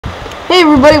Hey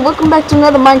everybody, welcome back to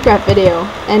another Minecraft video,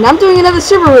 and I'm doing another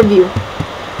server review,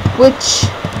 which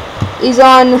is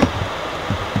on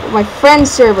my friend's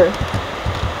server,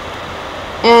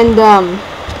 and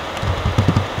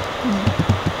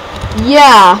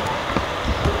yeah,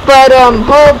 but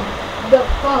hold the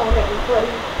phone, everybody.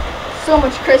 So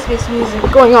much Christmas music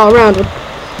going all around.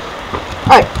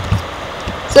 Alright,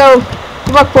 so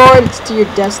walk forward, it's to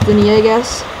your destiny, I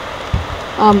guess.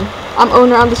 I'm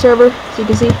owner on the server, so you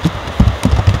can see.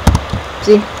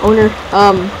 Owner. So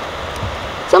I'm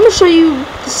gonna show you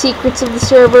the secrets of the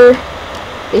server,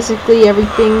 basically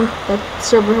everything that the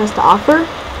server has to offer.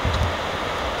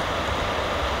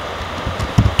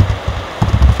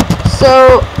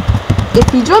 So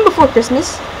if you join before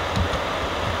Christmas,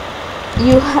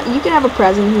 you can have a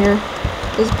present here.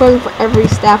 There's a present for every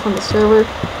staff on the server.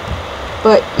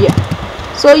 But yeah,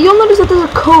 so you'll notice that there's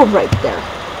a cove right there,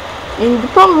 and you're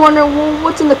probably wondering, well,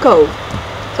 what's in the cove?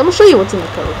 So I'm gonna show you what's in the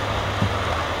cove.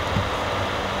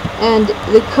 And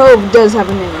the cove does have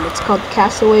a name. It's called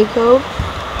Castaway Cove.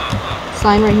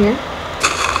 Sign right here.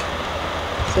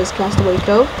 It says Castaway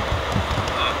Cove.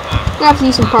 You have to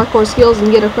use some parkour skills and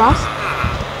get across.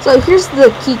 So here's the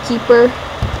key keeper.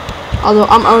 Although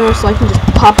I'm owner, so I can just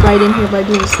pop right in here by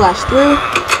doing /through.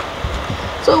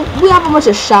 So we have a bunch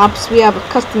of shops. We have a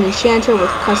custom enchanter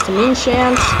with custom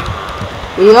enchants.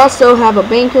 We also have a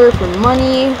banker for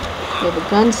money. We have a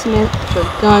gunsmith for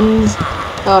guns.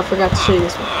 Oh, I forgot to show you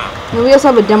this one. And we also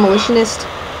have a demolitionist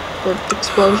for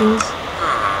explosions.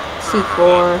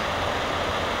 C4.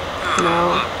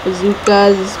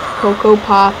 Bazookas, Cocoa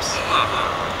Pops,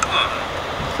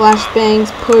 flashbangs,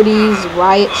 putties,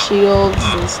 riot shields,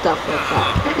 and stuff like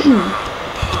that.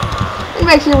 And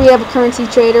right here we have a currency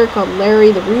trader called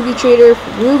Larry the Ruby Trader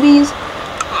for rubies.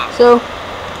 So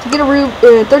to get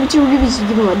a 32 rubies, you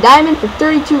give him a diamond. For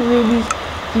 32 rubies,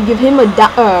 you give him a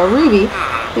ruby.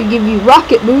 They give you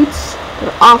rocket boots that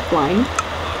are offline,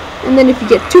 and then if you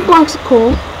get 2 blocks of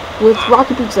coal with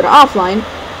rocket boots that are offline,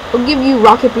 they'll give you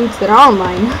rocket boots that are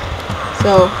online.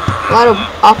 So a lot of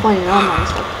offline and online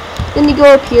stuff. Then you go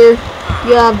up here,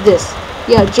 you have this.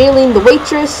 You have Jaylene the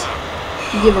waitress.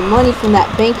 You give her money from that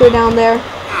banker down there.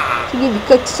 She'll give you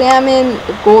cooked salmon,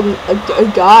 a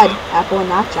god apple, and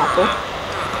notch apple.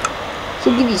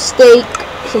 She'll give you steak.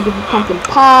 She'll give you pumpkin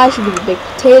pie, she'll give you baked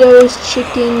potatoes,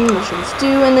 chicken, mushroom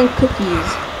stew, and then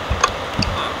cookies.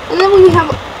 And then we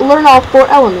have learn all 4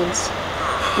 elements,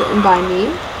 written by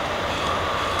me.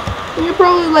 And you're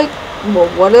probably like, well,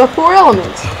 what are the 4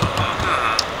 elements?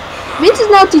 Vince is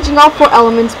now teaching all 4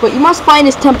 elements, but you must find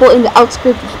his temple in the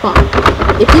outskirts of spawn.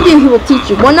 If you do, he will teach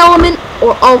you 1 element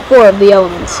or all 4 of the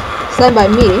elements, signed by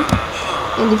me.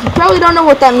 And if you probably don't know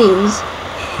what that means,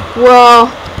 well,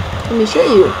 let me show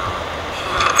you.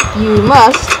 You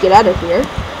must get out of here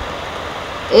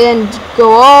and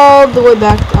go all the way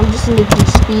back. I'm just going to do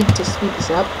speed to speed this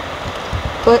up.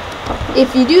 But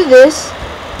if you do this,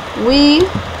 we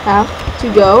have to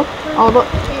go all the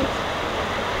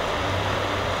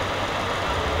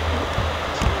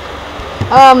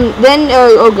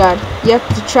oh god, you have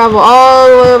to travel all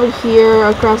the way over here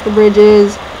across the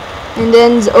bridges, and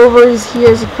then over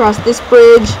here is across this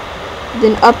bridge,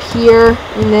 then up here,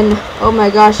 and then oh my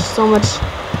gosh, so much.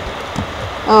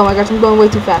 Oh my gosh, I'm going way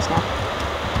too fast now.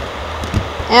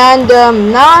 And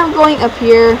now I'm going up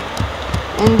here,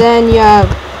 and then you have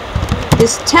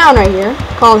this town right here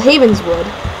called Havenswood.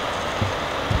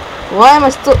 Why am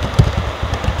I still...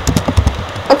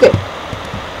 Okay,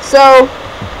 so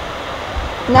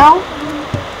now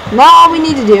all we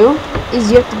need to do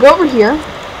is you have to go over here,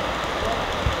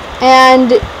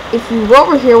 and if you go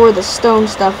over here where the stone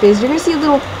stuff is, you're gonna see a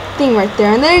little thing right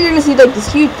there, and then you're gonna see like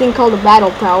this huge thing called a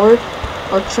battle tower.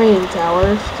 Or training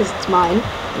tower, because it's mine.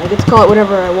 I get to call it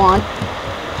whatever I want.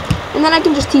 And then I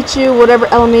can just teach you whatever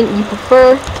element you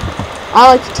prefer. I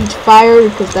like to teach fire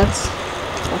because that's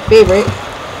my favorite.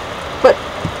 But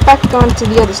back on to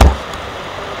the other stuff.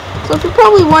 So if you're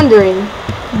probably wondering,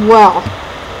 well,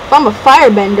 if I'm a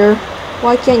firebender,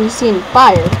 why can't you see any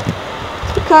fire?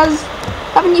 It's because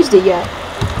I haven't used it yet.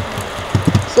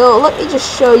 So let me just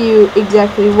show you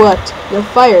exactly what the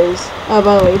fire is. Oh,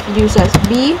 by the way, if you do press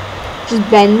B, just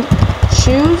bend,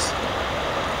 choose,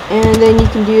 and then you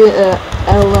can do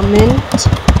element.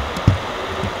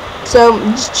 So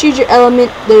just choose your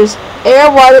element. There's air,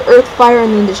 water, earth, fire,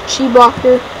 and then there's chi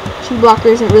blocker. Chi blocker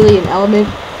isn't really an element,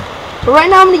 but right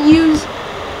now I'm going to use,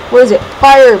 what is it,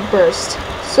 fire burst.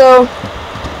 So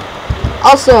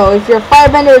also, if you're a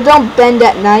firebender, don't bend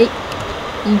at night.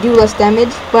 You do less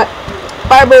damage, but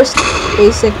fire burst,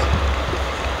 basic,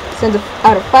 sends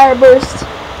out a fire burst.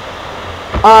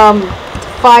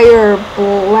 Fire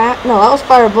Blast. No, that was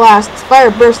Fire Blast. Fire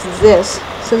Burst is this.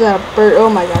 So that a bird. Oh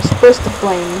my gosh, burst of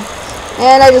flame.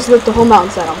 And I just lit the whole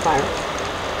mountainside on fire.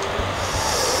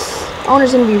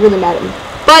 Owner's gonna be really mad at me.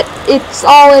 But it's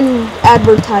all in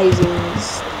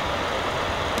advertisings.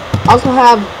 Also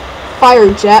have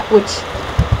Fire Jet, which is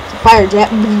a fire jet.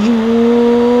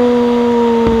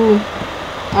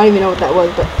 I don't even know what that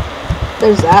was, but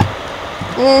there's that.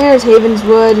 And then there's Haven's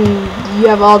Wood, and you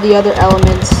have all the other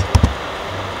elements.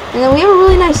 And then we have a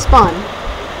really nice spawn.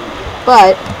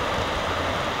 But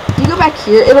if you go back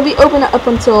here, it'll be open up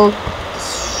until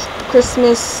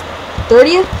Christmas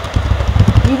 30th.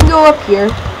 You can go up here,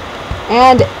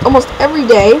 and almost every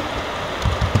day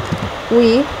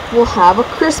we will have a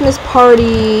Christmas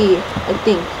party. I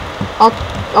think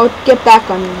I'll get back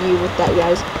on you with that,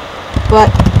 guys.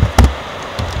 But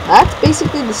that's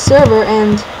basically the server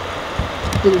and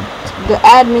the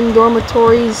admin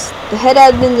dormitories, the head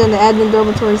admins and the admin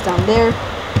dormitories down there.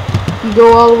 You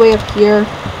go all the way up here,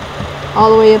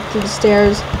 all the way up to the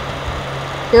stairs.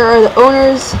 Here are the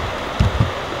owners,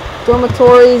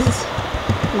 dormitories,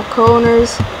 my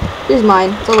co-owners. Here's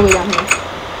mine. It's all the way down here.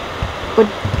 But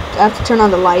I have to turn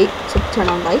on the light, so turn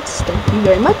on lights. Thank you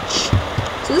very much.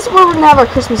 So this is where we're gonna have our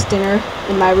Christmas dinner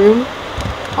in my room,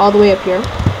 all the way up here.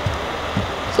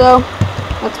 So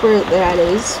that's where that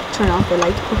is. Turn off the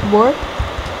light board.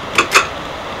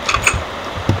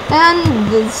 And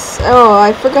this, oh,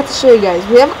 I forgot to show you guys.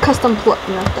 We have a custom We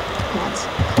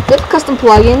have a custom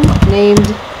plugin named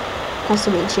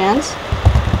Custom Enchants,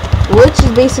 which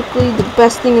is basically the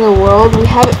best thing in the world. We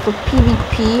have it for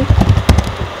PvP.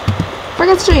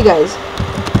 Forgot to show you guys.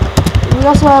 We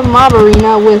also have Mob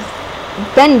Arena with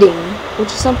bending, which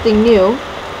is something new.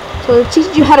 So it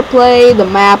teaches you how to play the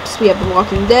maps. We have The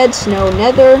Walking Dead, Snow,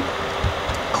 Nether,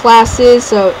 classes.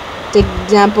 So take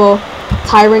example,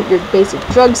 Tyrant, your basic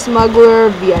drug smuggler,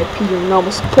 VIP, your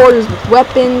normal supporters with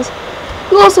weapons.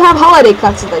 You also have holiday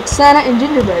classes like Santa and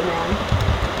Gingerbread Man.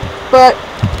 But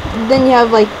then you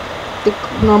have like the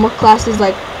normal classes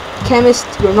like Chemist,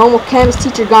 your normal chemist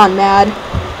teacher gone mad,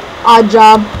 Odd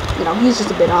Job, you know, he's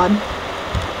just a bit odd.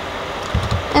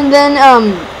 And then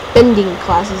bending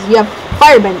classes. You have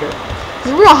Firebender.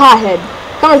 He's a real hothead.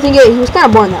 Come to think of it, he was kind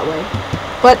of born that way.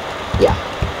 But yeah.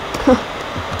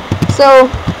 So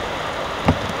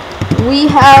we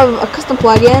have a custom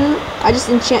plugin. I just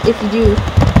enchant. If you do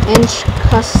ench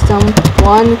custom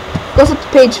 1, goes up to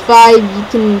page 5. You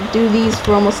can do these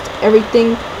for almost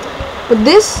everything. But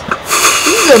this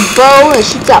is a bow that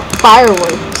shoots out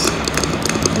fireworks.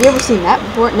 Have you ever seen that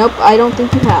before? Nope, I don't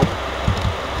think you have.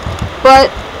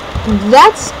 But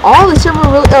that's all the server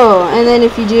really. Oh, and then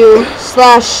if you do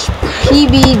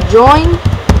 /pb join,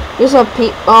 you also have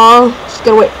paintball. Just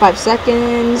gotta wait 5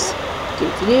 seconds.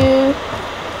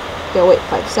 Gotta wait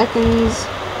 5 seconds.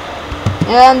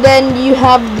 And then you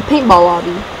have the paintball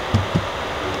lobby.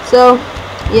 So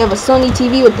you have a Sony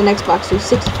TV with an Xbox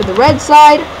 360 for the red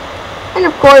side, and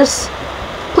of course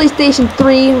PlayStation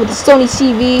 3 with the Sony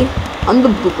TV on the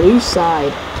blue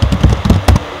side.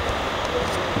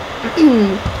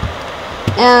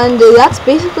 And that's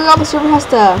basically all the server has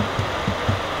to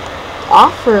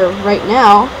offer right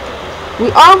now.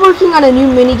 We are working on a new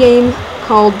minigame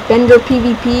called Bender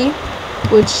PvP,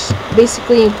 which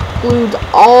basically includes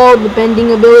all the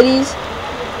bending abilities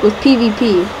with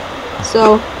PvP.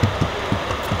 So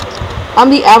I'm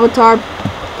the avatar.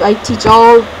 I teach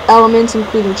all elements,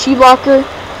 including chi blocker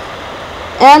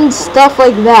and stuff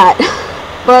like that.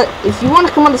 But if you want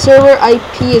to come on the server,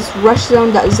 IP is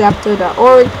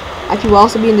rushzone.zapto.org. IP will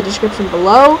also be in the description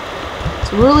below.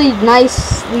 It's a really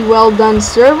nicely well done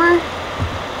server.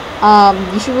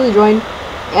 You should really join.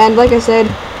 And like I said,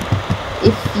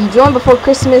 if you join before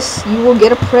Christmas, you will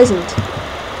get a present.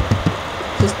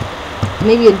 Just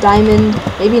maybe a diamond,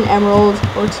 maybe an emerald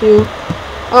or 2.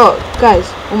 Oh,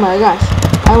 guys, oh my gosh,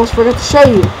 I almost forgot to show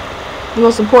you the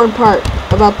most important part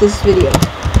about this video.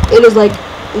 It is like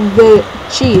the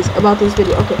cheese about this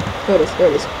video. Okay, here it is, here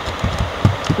it is.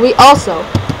 We also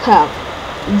have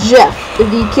Jeff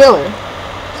the Killer.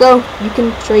 So you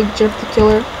can trade Jeff the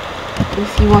Killer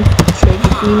if you want to trade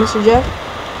with me, Mr. Jeff.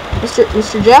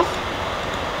 Mr. Jeff?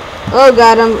 Oh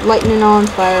god, I'm lighting it on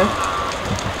fire.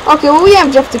 Okay, well we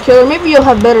have Jeff the Killer. Maybe you'll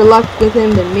have better luck with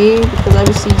him than me, because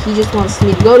obviously he just wants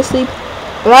me to go to sleep.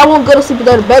 But I won't go to sleep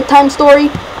without a bedtime story.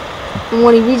 And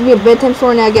when he reads me a bedtime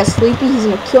story and I get sleepy, he's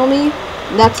gonna kill me.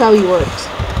 And that's how he works.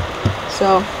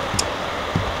 So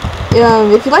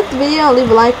if you like the video, leave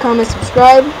a like, comment,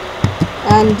 subscribe,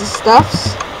 and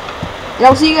stuffs. And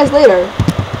I'll see you guys later.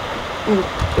 And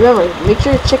remember, make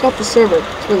sure to check out the server.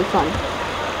 It's really fun.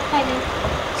 Bye, dude.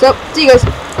 So, see you guys.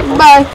 Bye.